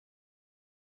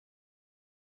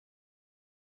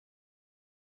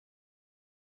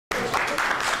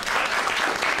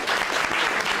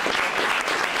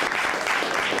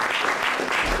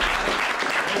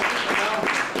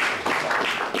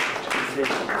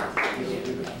Nice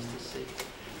to see you.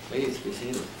 Please be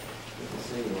seated. Good to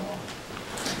see you all.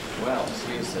 Well,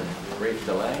 excuse the brief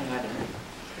delay.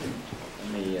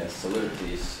 Let me salute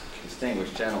these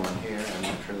distinguished gentlemen here,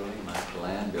 and truly, Mike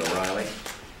Deland, Bill Riley.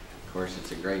 Of course,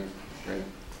 it's a great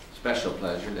special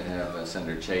pleasure to have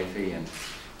Senator Chafee and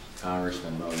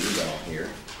Congressman Mo Udall here.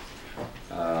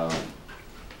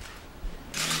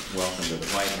 Welcome to the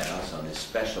White House on this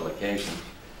special occasion.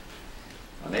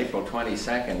 On April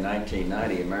 22nd,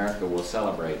 1990, America will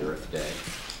celebrate Earth Day.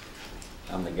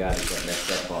 I'm the guy that got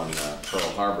mixed up on Pearl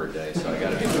Harbor Day, so I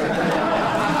got to be careful.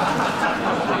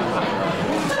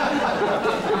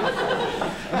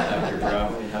 Dr.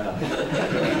 Drum, understand.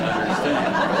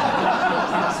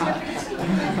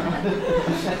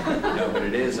 No, but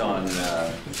it is on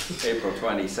April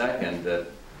 22nd that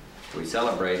we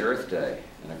celebrate Earth Day,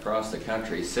 and across the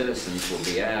country, citizens will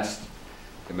be asked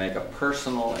to make a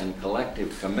personal and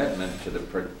collective commitment to the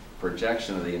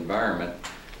projection of the environment,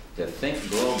 to think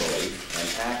globally and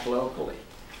act locally.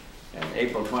 And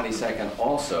April 22nd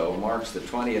also marks the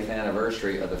 20th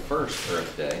anniversary of the first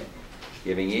Earth Day,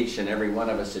 giving each and every one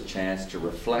of us a chance to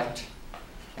reflect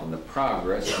on the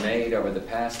progress made over the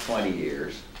past 20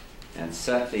 years and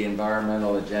set the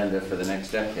environmental agenda for the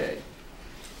next decade.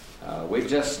 We've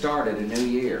just started a new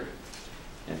year.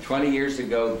 And 20 years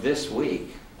ago this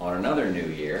week, on another new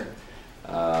year,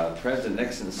 President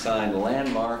Nixon signed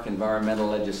landmark environmental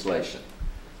legislation,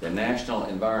 the National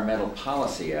Environmental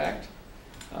Policy Act,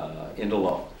 into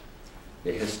law.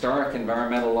 The historic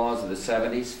environmental laws of the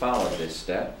 70s followed this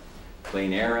step: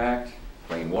 Clean Air Act,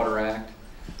 Clean Water Act,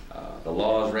 the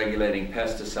laws regulating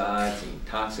pesticides and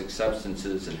toxic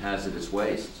substances and hazardous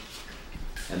wastes.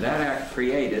 And that act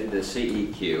created the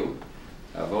CEQ,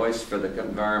 a voice for the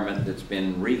environment that's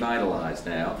been revitalized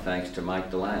now, thanks to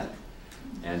Mike Deland.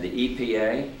 And the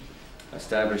EPA,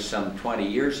 established some 20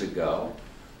 years ago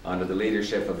under the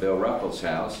leadership of Bill Ruppel's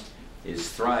is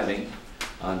thriving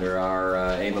under our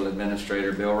able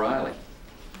administrator, Bill Riley.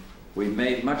 We've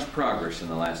made much progress in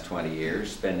the last 20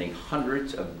 years, spending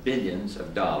hundreds of billions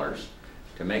of dollars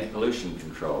to make pollution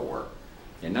control work.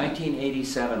 In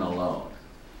 1987 alone,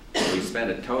 we spent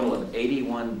a total of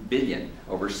 $81 billion,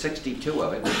 over 62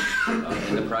 of it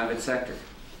in the private sector.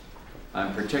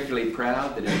 I'm particularly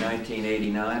proud that in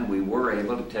 1989 we were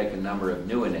able to take a number of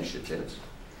new initiatives.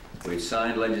 We've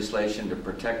signed legislation to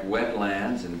protect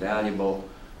wetlands and valuable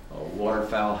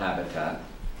waterfowl habitat.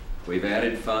 We've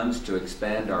added funds to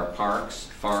expand our parks,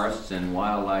 forests, and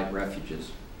wildlife refuges.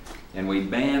 And we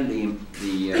banned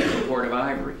the import of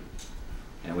ivory.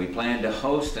 And we plan to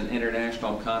host an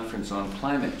international conference on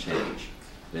climate change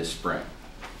this spring.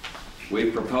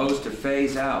 We've proposed to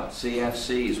phase out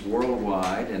CFCs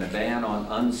worldwide and a ban on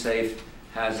unsafe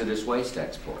hazardous waste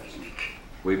exports.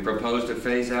 We've proposed a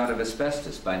phase out of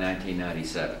asbestos by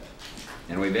 1997.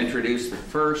 And we've introduced the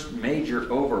first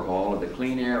major overhaul of the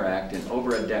Clean Air Act in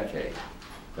over a decade,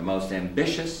 the most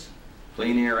ambitious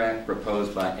Clean Air Act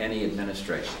proposed by any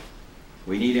administration.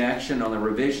 We need action on the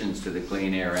revisions to the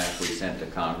Clean Air Act we sent to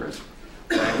Congress.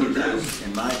 The package is,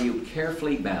 in my view,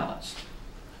 carefully balanced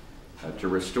to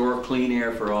restore clean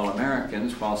air for all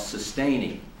Americans while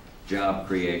sustaining job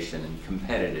creation and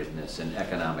competitiveness and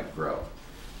economic growth.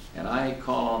 And I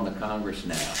call on the Congress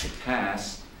now to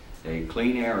pass a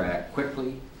Clean Air Act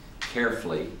quickly,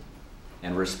 carefully,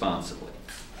 and responsibly.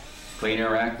 Clean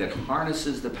Air Act that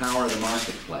harnesses the power of the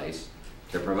marketplace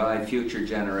to provide future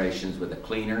generations with a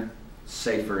cleaner,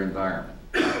 safer environment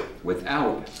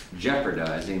without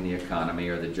jeopardizing the economy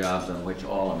or the jobs on which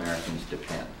all Americans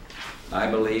depend. I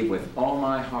believe with all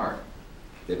my heart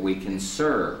that we can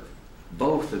serve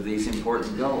both of these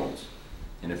important goals.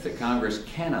 And if the Congress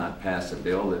cannot pass a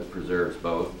bill that preserves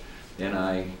both, then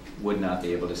I would not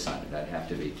be able to sign it. I'd have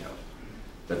to veto it.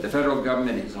 But the federal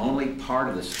government is only part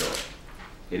of the story.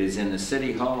 It is in the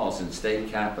city halls and state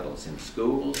capitals, in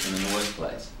schools and in the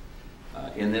workplace,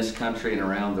 in this country and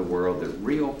around the world, that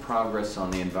real progress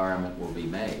on the environment will be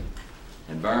made.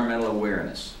 Environmental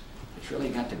awareness, it's really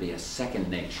got to be a second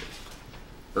nature.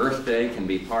 Earth Day can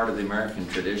be part of the American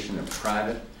tradition of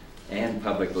private and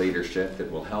public leadership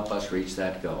that will help us reach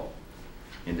that goal.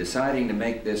 In deciding to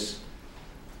make this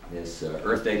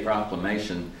Earth Day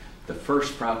Proclamation the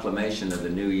first proclamation of the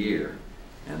new year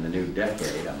and the new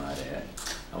decade, I might add,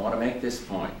 I want to make this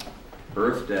point.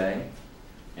 Earth Day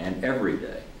and every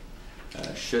day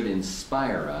should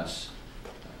inspire us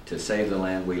to save the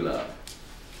land we love,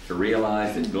 to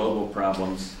realize that global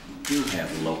problems do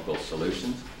have local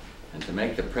solutions, and to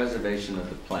make the preservation of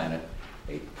the planet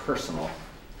a personal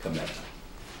commitment.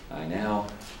 I now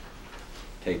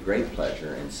take great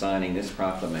pleasure in signing this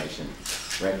proclamation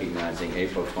recognizing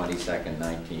April 22nd,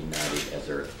 1990 as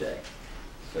Earth Day.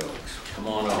 So come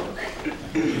on over.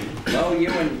 Oh,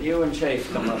 you and Chase,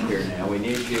 come up here now. We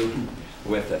need you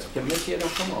with us. Commissioner,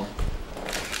 come on.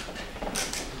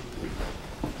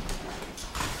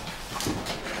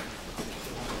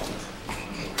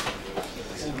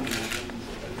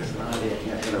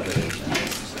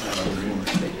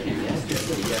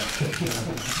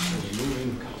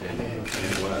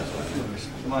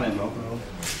 Come on in, Mo.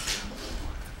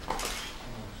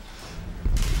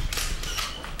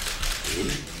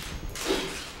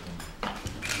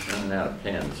 Running out of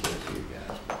pens here for you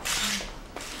guys.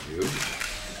 You?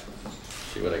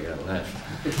 See what I got left.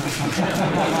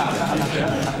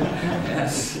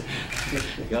 Yes.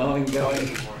 Going.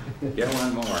 Get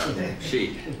one more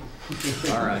sheet.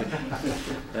 All right.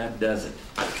 That does it.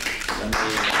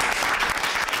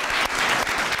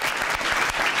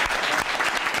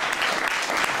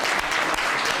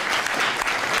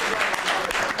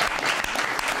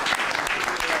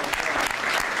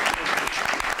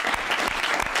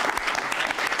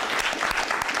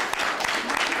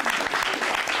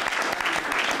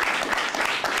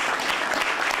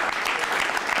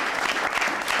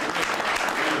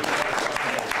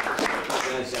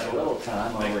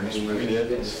 Time over here. Good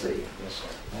to see you.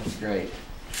 That's great.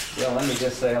 Well, let me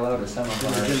just say hello to some of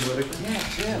our... Yeah,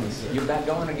 Jim. You're back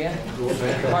going again?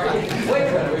 Are you? Wait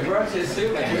a minute, we brought you a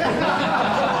souvenir.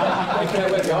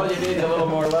 All you need is a little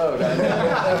more load.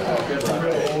 Good luck.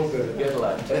 Good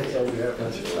luck.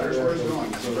 Where's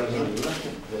going? Look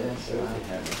at this. I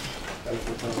have it.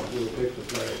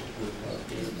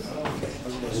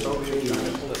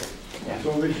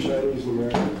 Soviet, Chinese, and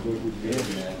American.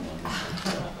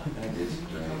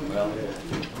 Well,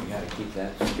 we got to keep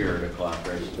that spirit of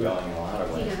cooperation going in a lot of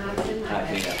ways.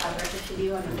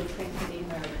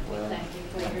 Well,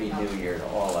 happy New Year to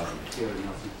all of you.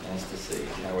 Nice to see you.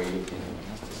 How are you?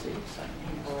 Nice to see you.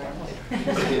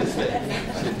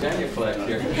 Sit down, you flex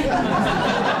here.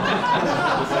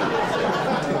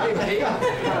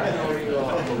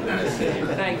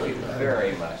 Thank you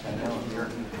very much. I know you're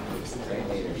great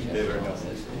leadership.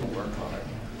 Work hard.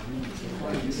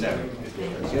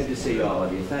 Good to see all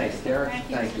of you. Thanks, Derek.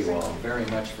 Thank you all very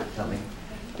much for coming.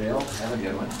 Bill, have a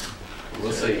good one.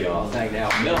 We'll see you all. Thank you. Now,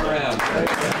 mill around.